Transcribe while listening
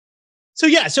So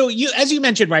yeah, so as you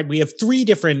mentioned, right, we have three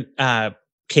different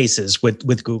cases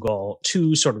with Google,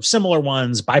 two sort of similar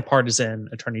ones: bipartisan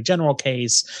attorney general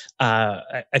case,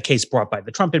 a case brought by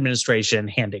the Trump administration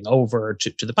handing over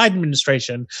to the Biden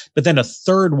administration, but then a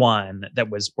third one that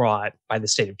was brought by the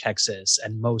state of Texas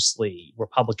and mostly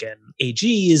Republican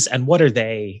AGs. And what are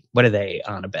they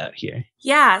on about here?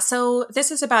 Yeah, so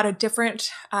this is about a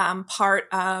different part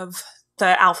of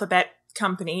the Alphabet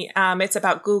company. It's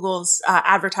about Google's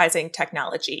advertising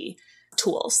technology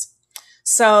tools.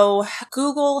 So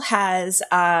Google has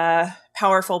a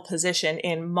powerful position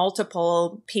in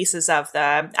multiple pieces of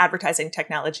the advertising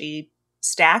technology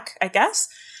stack, I guess.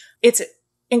 It's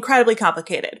incredibly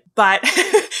complicated, but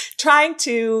trying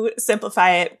to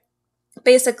simplify it,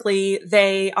 basically,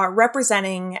 they are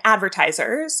representing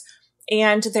advertisers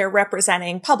and they're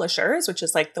representing publishers, which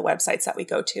is like the websites that we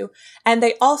go to. And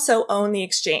they also own the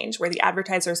exchange where the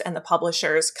advertisers and the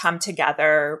publishers come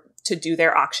together to do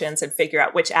their auctions and figure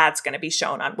out which ad's going to be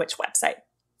shown on which website.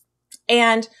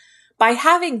 And by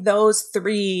having those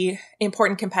three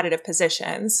important competitive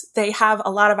positions, they have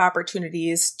a lot of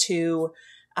opportunities to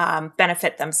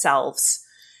benefit themselves.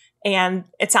 And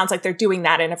it sounds like they're doing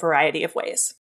that in a variety of ways.